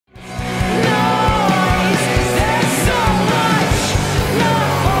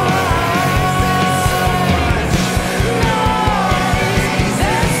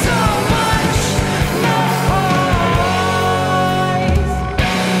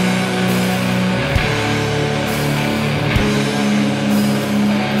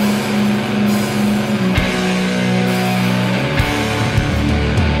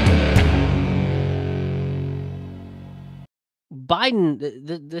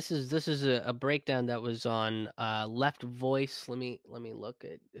Biden, this is a breakdown that was on Left Voice. Let me look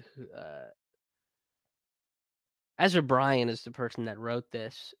at Ezra Bryan is the person that wrote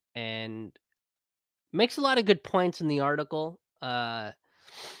this and makes a lot of good points in the article.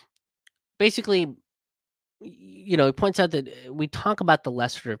 Basically, he points out that we talk about the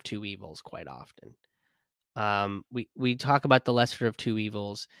lesser of two evils quite often. We talk about the lesser of two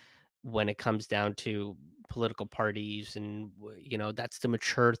evils when it comes down to political parties, and that's the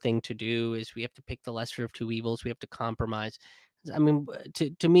mature thing to do. Is we have to pick the lesser of two evils. We have to compromise. I mean,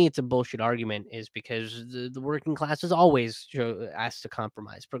 to me, it's a bullshit argument. Is because the working class is always asked to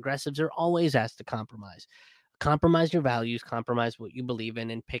compromise. Progressives are always asked to compromise. Compromise your values, compromise what you believe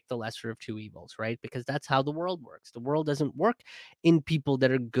in, and pick the lesser of two evils, right? Because that's how the world works. The world doesn't work in people that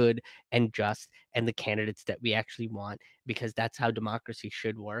are good and just and the candidates that we actually want, because that's how democracy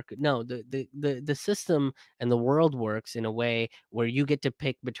should work. No, the system and the world works in a way where you get to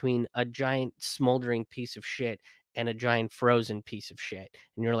pick between a giant smoldering piece of shit and a giant frozen piece of shit.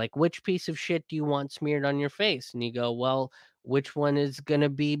 And you're like, which piece of shit do you want smeared on your face? And you go, well, which one is going to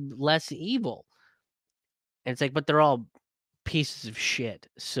be less evil? And it's like, but they're all pieces of shit.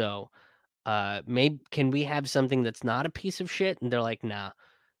 So, maybe can we have something that's not a piece of shit? And they're like, nah.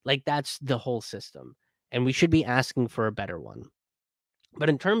 Like that's the whole system. And we should be asking for a better one. But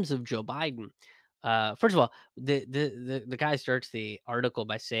in terms of Joe Biden, first of all, the guy starts the article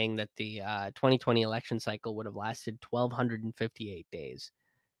by saying that the 2020 election cycle would have lasted 1,258 days.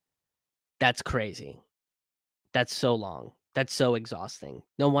 That's crazy. That's so long. That's so exhausting.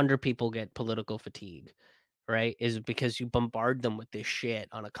 No wonder people get political fatigue, right? Is because you bombard them with this shit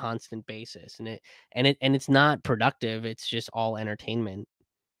on a constant basis, and it's not productive. It's just all entertainment.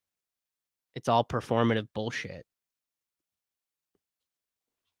 It's all performative bullshit.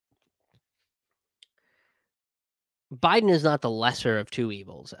 Biden is not the lesser of two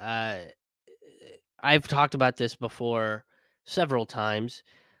evils. I've talked about this before several times.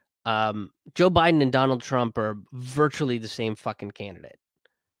 Joe Biden and Donald Trump are virtually the same fucking candidate.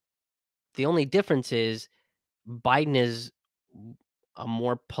 The only difference is Biden is a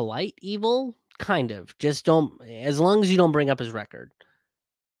more polite evil, kind of. Just don't, as long as you don't bring up his record.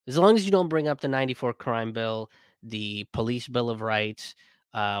 As long as you don't bring up the 94 crime bill, the police bill of rights,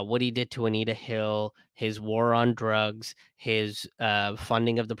 what he did to Anita Hill, his war on drugs, his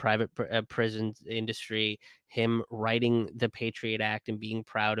funding of the private prison industry, him writing the Patriot Act and being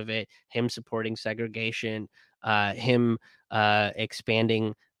proud of it, him supporting segregation, him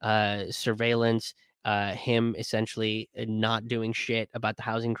expanding surveillance, him essentially not doing shit about the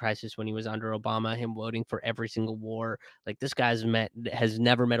housing crisis when he was under Obama, him voting for every single war. Like this guy's has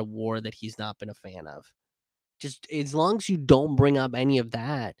never met a war that he's not been a fan of. Just as long as you don't bring up any of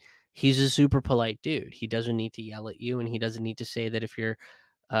that, he's a super polite dude. He doesn't need to yell at you, and he doesn't need to say that if you're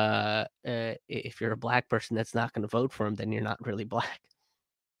a black person that's not going to vote for him, then you're not really black.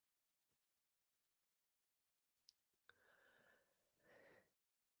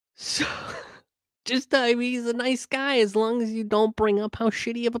 So just I mean, he's a nice guy as long as you don't bring up how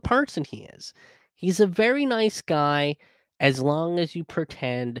shitty of a person he is. He's a very nice guy as long as you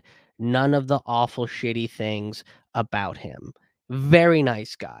pretend none of the awful shitty things about him. Very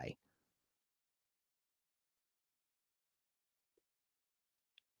nice guy.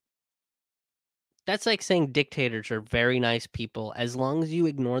 That's like saying dictators are very nice people as long as you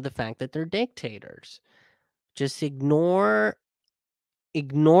ignore the fact that they're dictators. Just ignore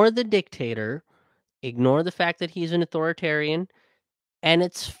the dictator, ignore the fact that he's an authoritarian, and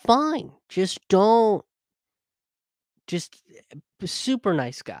it's fine. Just super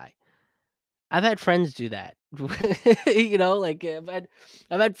nice guy. I've had friends do that. Like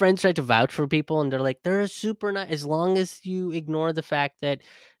I've had friends try to vouch for people, and they're like, they're super nice as long as you ignore the fact that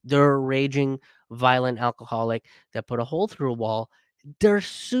they're a raging, violent alcoholic that put a hole through a wall. They're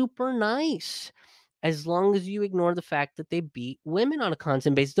super nice as long as you ignore the fact that they beat women on a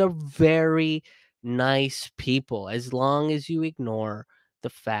constant basis. They're very nice people as long as you ignore the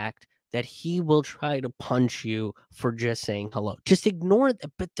fact that he will try to punch you for just saying hello. Just ignore it.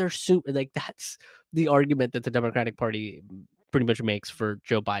 But they're super like that's the argument that the Democratic Party pretty much makes for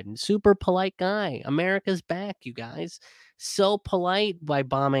Joe Biden. Super polite guy. America's back, you guys. So polite by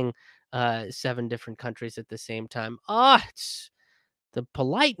bombing 7 different countries at the same time. It's the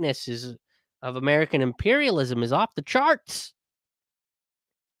politeness is of American imperialism is off the charts.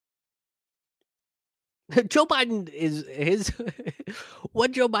 Joe Biden is his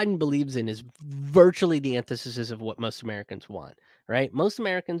what Joe Biden believes in is virtually the antithesis of what most Americans want, right? Most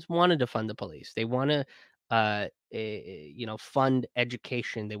Americans want to defund the police. They want to fund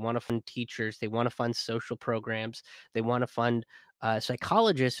education. They want to fund teachers. They want to fund social programs. They want to fund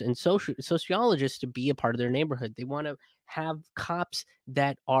psychologists and sociologists to be a part of their neighborhood. They want to have cops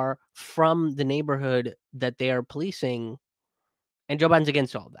that are from the neighborhood that they are policing, and Joe Biden's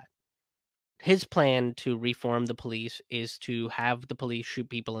against all of that. His plan to reform the police is to have the police shoot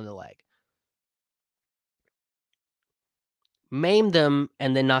people in the leg, maim them,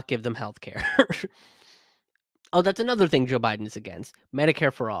 and then not give them health care. Oh, that's another thing Joe Biden is against,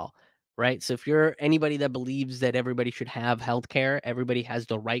 Medicare for all, right? So if you're anybody that believes that everybody should have health care, everybody has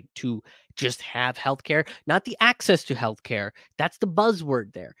the right to just have health care, not the access to health care. That's the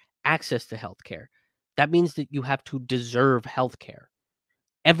buzzword there, access to health care. That means that you have to deserve health care.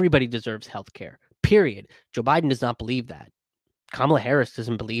 Everybody deserves health care, period. Joe Biden does not believe that. Kamala Harris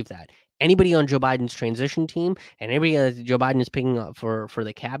doesn't believe that. Anybody on Joe Biden's transition team and anybody that Joe Biden is picking up for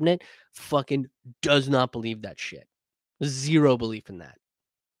the cabinet fucking does not believe that shit. Zero belief in that.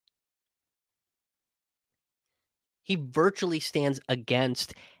 He virtually stands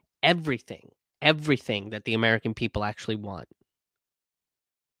against everything, everything that the American people actually want.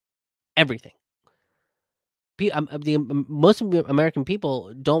 Everything. Most of the American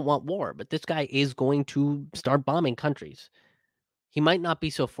people don't want war, but this guy is going to start bombing countries. He might not be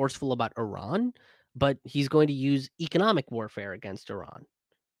so forceful about Iran, but he's going to use economic warfare against Iran.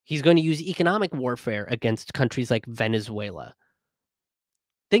 He's going to use economic warfare against countries like Venezuela.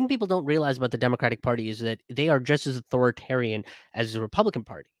 Thing people don't realize about the Democratic Party is that they are just as authoritarian as the Republican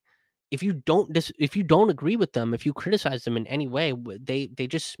Party. If you don't agree with them, if you criticize them in any way, they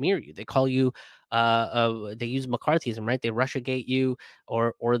just smear you. They call you they use McCarthyism, right? They Russiagate you,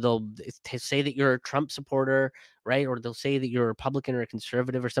 or they'll say that you're a Trump supporter, right? Or they'll say that you're a Republican or a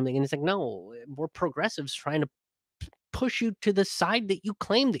conservative or something. And it's like, no, we're progressives trying to push you to the side that you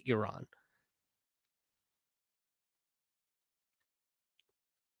claim that you're on.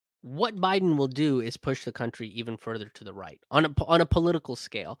 What Biden will do is push the country even further to the right on a political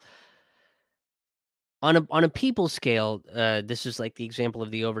scale. On a people scale, this is like the example of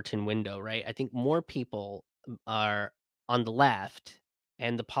the Overton window, right? I think more people are on the left,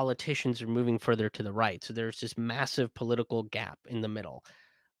 and the politicians are moving further to the right. So there's this massive political gap in the middle.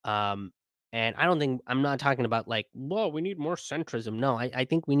 Um, and I'm not talking about like, well, we need more centrism. No, I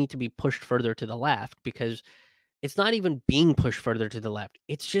think we need to be pushed further to the left because it's not even being pushed further to the left.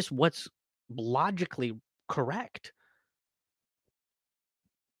 It's just what's logically correct.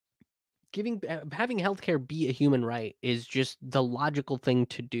 Having healthcare be a human right is just the logical thing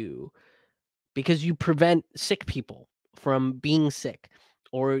to do because you prevent sick people from being sick,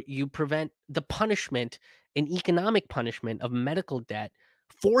 or you prevent the punishment and economic punishment of medical debt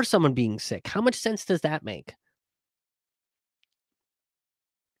for someone being sick. How much sense does that make?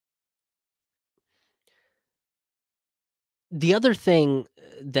 The other thing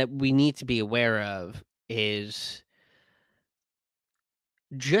that we need to be aware of is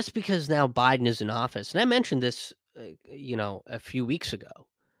just because now Biden is in office, and I mentioned this, a few weeks ago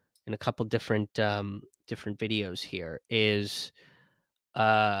in a couple different videos here, is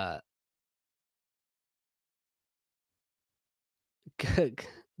uh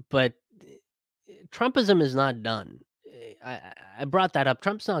but Trumpism is not done. I brought that up.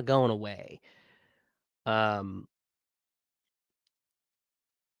 Trump's not going away. Um,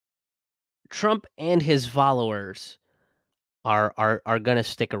 Trump and his followers are gonna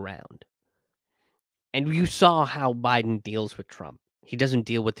stick around. And you saw how Biden deals with Trump. He doesn't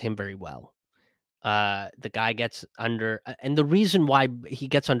deal with him very well. The guy gets under, and the reason why he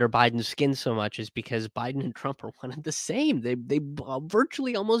gets under Biden's skin so much is because Biden and Trump are one and the same. They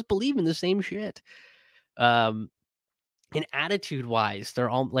virtually almost believe in the same shit. Um, and attitude wise, they're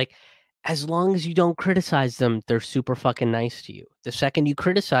all like, as long as you don't criticize them, they're super fucking nice to you. The second you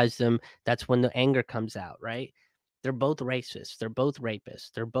criticize them, that's when the anger comes out, right? They're both racist. They're both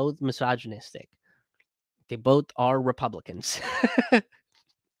rapists. They're both misogynistic. They both are Republicans.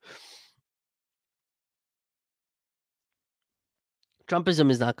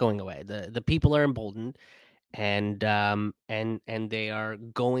 Trumpism is not going away. The people are emboldened, and they are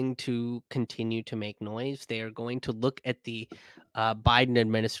going to continue to make noise. They are going to look at the Biden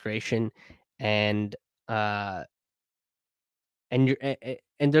administration, and uh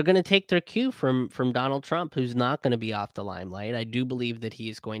and they're going to take their cue from Donald Trump, who's not going to be off the limelight. I do believe that he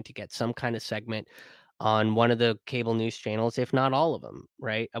is going to get some kind of segment on one of the cable news channels, if not all of them,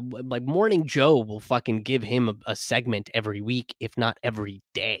 right? Like Morning Joe will fucking give him a segment every week, if not every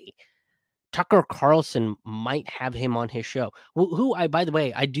day. Tucker Carlson might have him on his show. Who I by the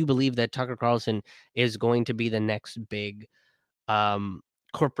way, I do believe that Tucker Carlson is going to be the next big um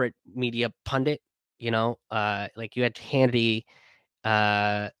corporate media pundit, like you had Hannity,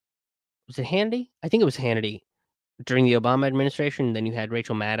 uh was it Hannity? I think it was Hannity during the Obama administration, then you had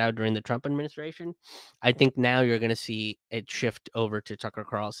Rachel Maddow during the Trump administration. I think now you're gonna see it shift over to Tucker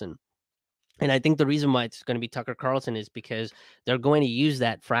Carlson. And I think the reason why it's gonna be Tucker Carlson is because they're going to use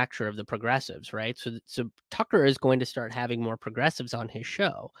that fracture of the progressives, right? So Tucker is going to start having more progressives on his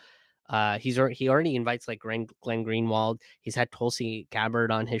show. He already invites like Glenn Greenwald. He's had Tulsi Gabbard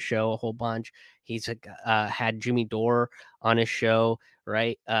on his show a whole bunch. He's had Jimmy Dore on his show,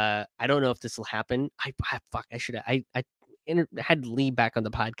 right? I don't know if this will happen. I should had Lee back on the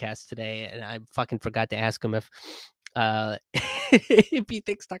podcast today, and I fucking forgot to ask him if if he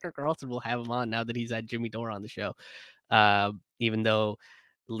thinks Tucker Carlson will have him on now that he's had Jimmy Dore on the show. Even though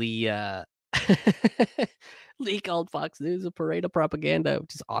Lee Lee called Fox News a parade of propaganda,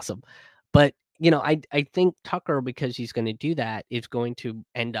 which is awesome. But I think Tucker, because he's going to do that, is going to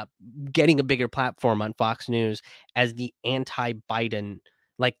end up getting a bigger platform on Fox News as the anti-Biden,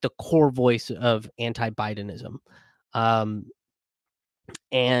 like the core voice of anti-Bidenism.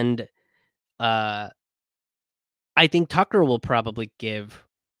 And I think Tucker will probably give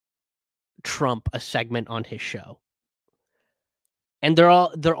Trump a segment on his show. And they're all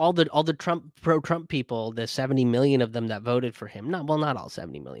the Trump pro-Trump people, the 70 million of them that voted for him. Not all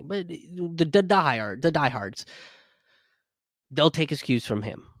 70 million, but the diehards. They'll take his cues from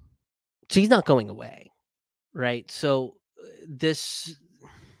him. So he's not going away, right? So this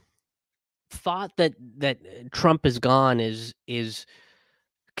thought that Trump is gone is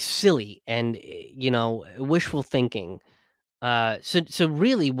silly and wishful thinking. So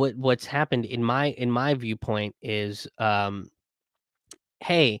really what's happened in my viewpoint is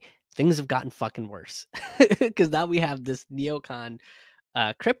hey, things have gotten fucking worse because now we have this neocon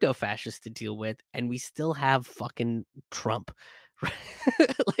crypto fascist to deal with, and we still have fucking Trump.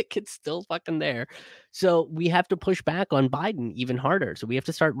 Like it's still fucking there. So we have to push back on Biden even harder. So we have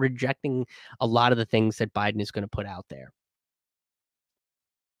to start rejecting a lot of the things that Biden is going to put out there.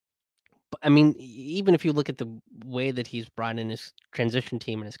 I mean, even if you look at the way that he's brought in his transition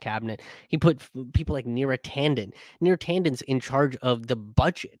team and his cabinet, he put people like Neera Tanden. Neera Tanden's in charge of the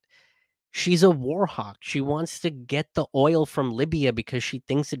budget. She's a war hawk. She wants to get the oil from Libya because she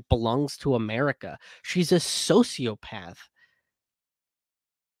thinks it belongs to America. She's a sociopath.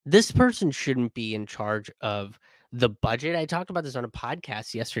 This person shouldn't be in charge of the budget. I talked about this on a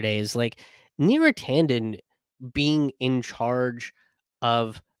podcast yesterday. Is like Neera Tanden being in charge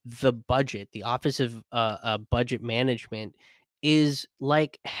of the budget, the Office of Budget Management, is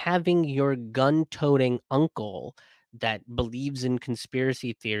like having your gun-toting uncle that believes in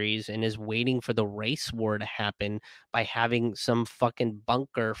conspiracy theories and is waiting for the race war to happen by having some fucking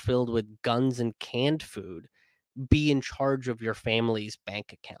bunker filled with guns and canned food be in charge of your family's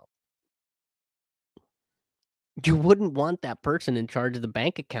bank account. You wouldn't want that person in charge of the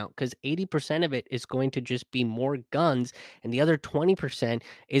bank account because 80% of it is going to just be more guns, and the other 20%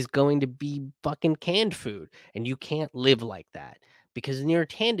 is going to be fucking canned food. And you can't live like that because Neera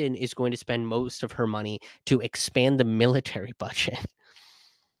Tanden is going to spend most of her money to expand the military budget.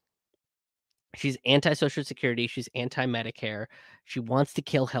 She's anti-Social Security, she's anti-Medicare, she wants to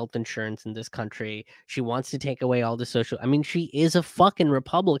kill health insurance in this country, she wants to take away all the social. I mean, she is a fucking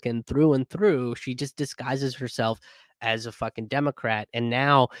Republican through and through, she just disguises herself as a fucking Democrat, and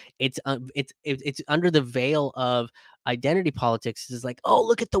now it's under the veil of identity politics. It's like, "Oh,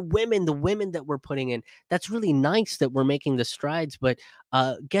 look at the women that we're putting in. That's really nice that we're making the strides, but,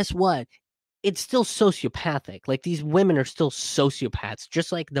 guess what? It's still sociopathic. Like, these women are still sociopaths,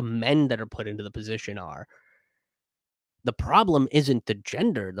 just like the men that are put into the position are. The problem isn't the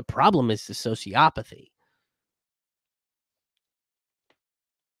gender, the problem is the sociopathy.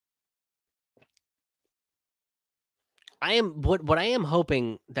 What I am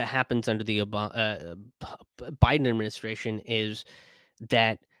hoping that happens under the Biden administration is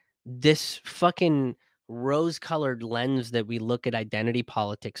that this fucking rose-colored lens that we look at identity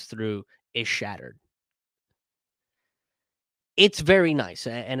politics through is shattered. It's very nice,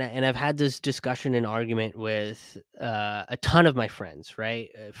 and I've had this discussion and argument with, a ton of my friends, right?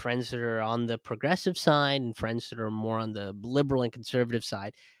 Friends that are on the progressive side and friends that are more on the liberal and conservative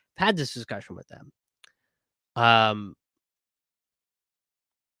side. I've had this discussion with them. Um,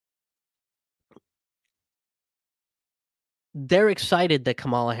 they're excited that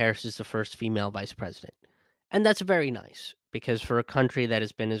Kamala Harris is the first female vice president, and that's very nice because for a country that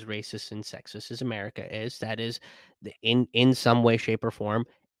has been as racist and sexist as America is, that is in some way, shape, or form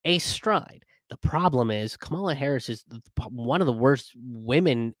a stride. The problem is Kamala Harris is one of the worst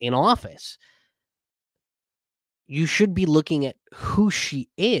women in office. You should be looking at who she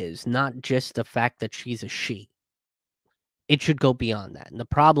is, not just the fact that she's a she. It should go beyond that. And the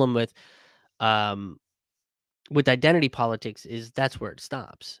problem with um with identity politics is that's where it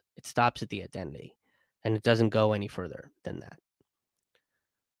stops. It stops at the identity, and it doesn't go any further than that.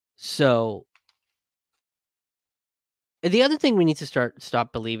 So the other thing we need to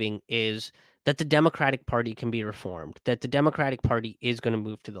stop believing is that the Democratic Party can be reformed, that the Democratic Party is going to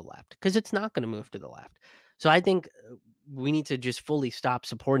move to the left, because it's not going to move to the left. So I think we need to just fully stop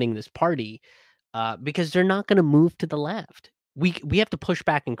supporting this party because they're not going to move to the left. We have to push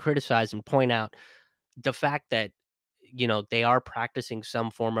back and criticize and point out the fact that they are practicing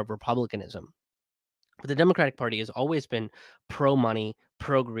some form of republicanism. But the Democratic Party has always been pro money,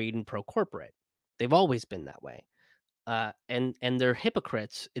 pro greed, and pro corporate. They've always been that way. And they're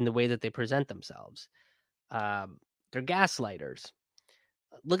hypocrites in the way that they present themselves. Um, they're gaslighters.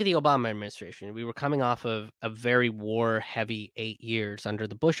 Look at the Obama administration. We were coming off of a very war-heavy 8 years under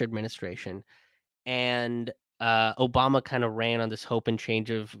the Bush administration, and Obama kind of ran on this hope and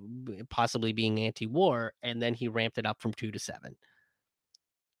change of possibly being anti-war, and then he ramped it up from 2 to 7.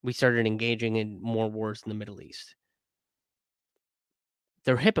 We started engaging in more wars in the Middle East.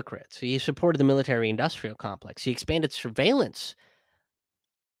 They're hypocrites. He supported the military-industrial complex. He expanded surveillance,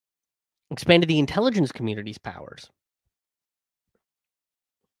 expanded the intelligence community's powers,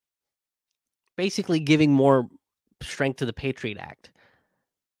 basically giving more strength to the Patriot Act,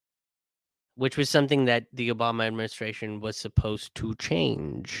 which was something that the Obama administration was supposed to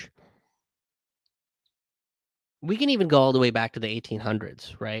change. We can even go all the way back to the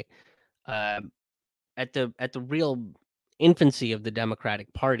 1800s, right? Um, at the real infancy of the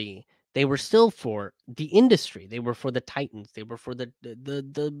Democratic Party, they were still for the industry. They were for the titans. They were for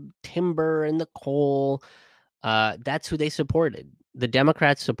the timber and the coal. That's who they supported. The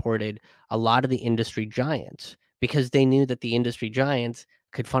Democrats supported a lot of the industry giants because they knew that the industry giants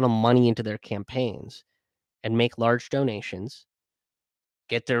could funnel money into their campaigns and make large donations,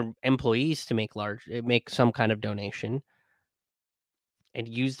 get their employees to make some kind of donation, and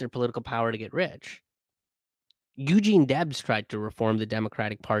use their political power to get rich. Eugene Debs tried to reform the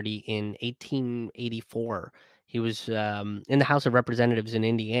Democratic Party in 1884. He was in the House of Representatives in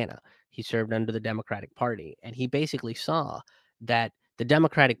Indiana. He served under the Democratic Party, and he basically saw that the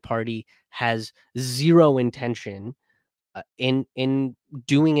Democratic Party has zero intention in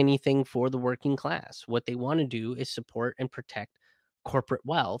doing anything for the working class. What they want to do is support and protect corporate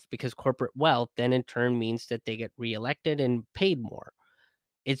wealth, because corporate wealth then in turn means that they get reelected and paid more.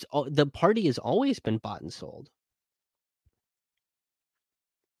 The party has always been bought and sold.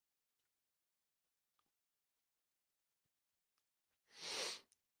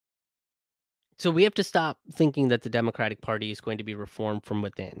 So we have to stop thinking that the Democratic Party is going to be reformed from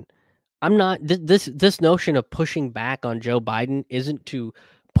within. I'm not this notion of pushing back on Joe Biden isn't to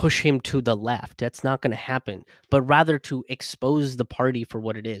push him to the left. That's not going to happen, but rather to expose the party for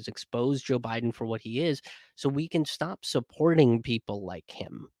what it is, expose Joe Biden for what he is, so we can stop supporting people like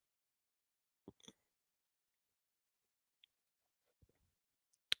him.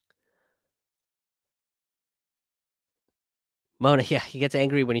 Mona, yeah, he gets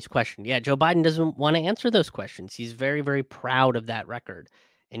angry when he's questioned. Yeah, Joe Biden doesn't want to answer those questions. He's very, very proud of that record,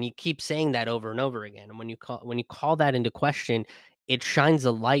 and he keeps saying that over and over again. And when you call that into question, it shines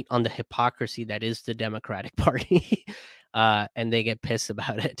a light on the hypocrisy that is the Democratic Party, and they get pissed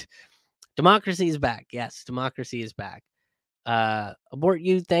about it. Democracy is back. Yes, democracy is back. Abort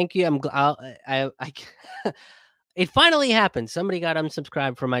you. Thank you. I'm glad. It finally happened. Somebody got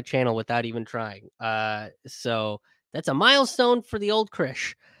unsubscribed from my channel without even trying. So that's a milestone for the old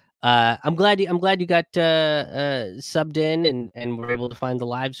Krish. I'm glad you got subbed in and were able to find the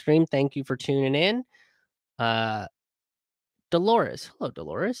live stream. Thank you for tuning in. Dolores. Hello,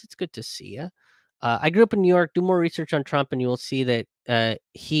 Dolores. It's good to see you. I grew up in New York. Do more research on Trump, and you will see that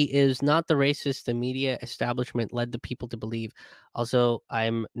he is not the racist the media establishment led the people to believe. Also,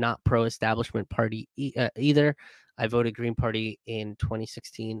 I'm not pro-establishment party either. I voted Green Party in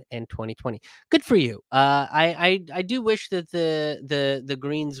 2016 and 2020. Good for you. I do wish that the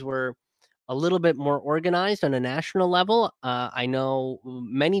Greens were a little bit more organized on a national level. I know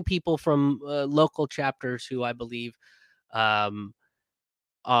many people from local chapters who I believe um,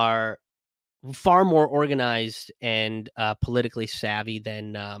 are far more organized and politically savvy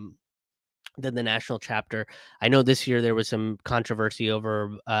than the national chapter. I know this year there was some controversy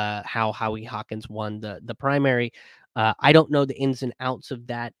over how Howie Hawkins won the primary. I don't know the ins and outs of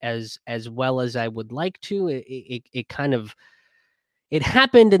that as well as I would like to. It kind of it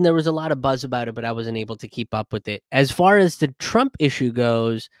happened and there was a lot of buzz about it, but I wasn't able to keep up with it. As far as the Trump issue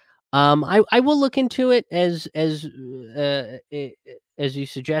goes, I will look into it as you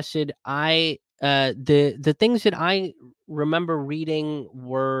suggested. The things that I remember reading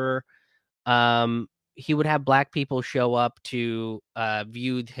were he would have black people show up to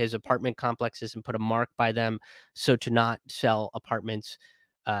view his apartment complexes and put a mark by them, so to not sell apartments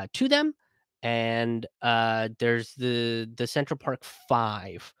to them. And there's the Central Park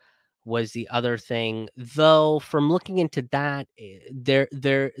Five was the other thing. Though from looking into that, there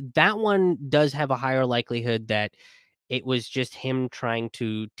that one does have a higher likelihood that it was just him trying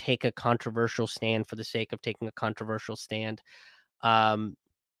to take a controversial stand for the sake of taking a controversial stand. Um,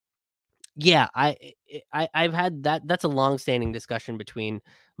 yeah, I've had that. That's a long-standing discussion between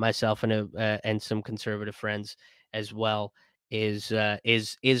myself and some conservative friends as well. Is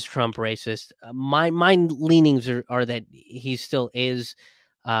Trump racist? My leanings are that he still is.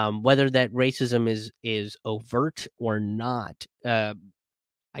 Whether that racism is overt or not,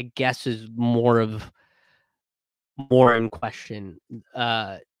 I guess is more in question.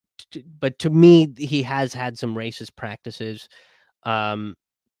 But to me, he has had some racist practices. Um,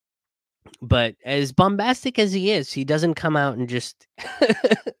 but as bombastic as he is, he doesn't come out and just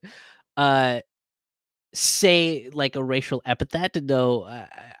uh say like a racial epithet. Though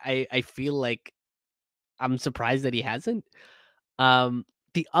I feel like I'm surprised that he hasn't. Um,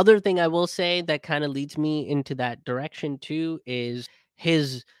 the other thing I will say that kind of leads me into that direction too is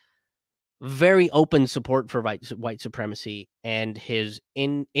his very open support for white supremacy and his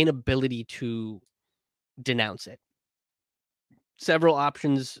inability to denounce it. Several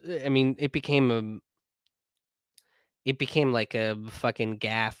options. I mean, it became like a fucking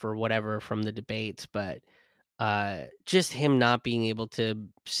gaff or whatever from the debates, but just him not being able to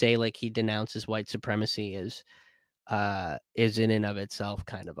say like he denounces white supremacy is in and of itself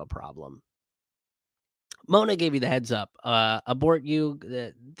kind of a problem. Mona gave you the heads up. Abort you.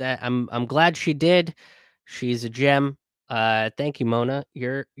 That I'm glad she did. She's a gem. Thank you, Mona.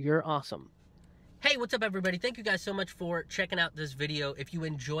 You're awesome. Hey, what's up, everybody? Thank you guys so much for checking out this video. If you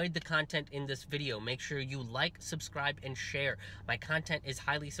enjoyed the content in this video, make sure you like, subscribe, and share. My content is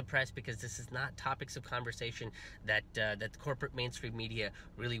highly suppressed because this is not topics of conversation that that corporate mainstream media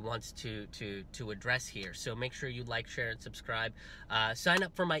really wants to address here. So make sure you like, share, and subscribe. Sign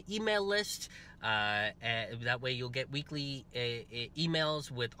up for my email list. That way you'll get weekly emails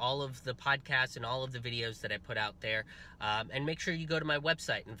with all of the podcasts and all of the videos that I put out there. And make sure you go to my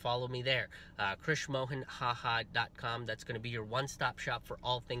website and follow me there. KrishMohanHaha.com. That's going to be your one-stop shop for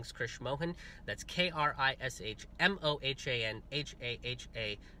all things Krish Mohan. That's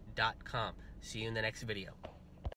KrishMohanHaha.com. See you in the next video.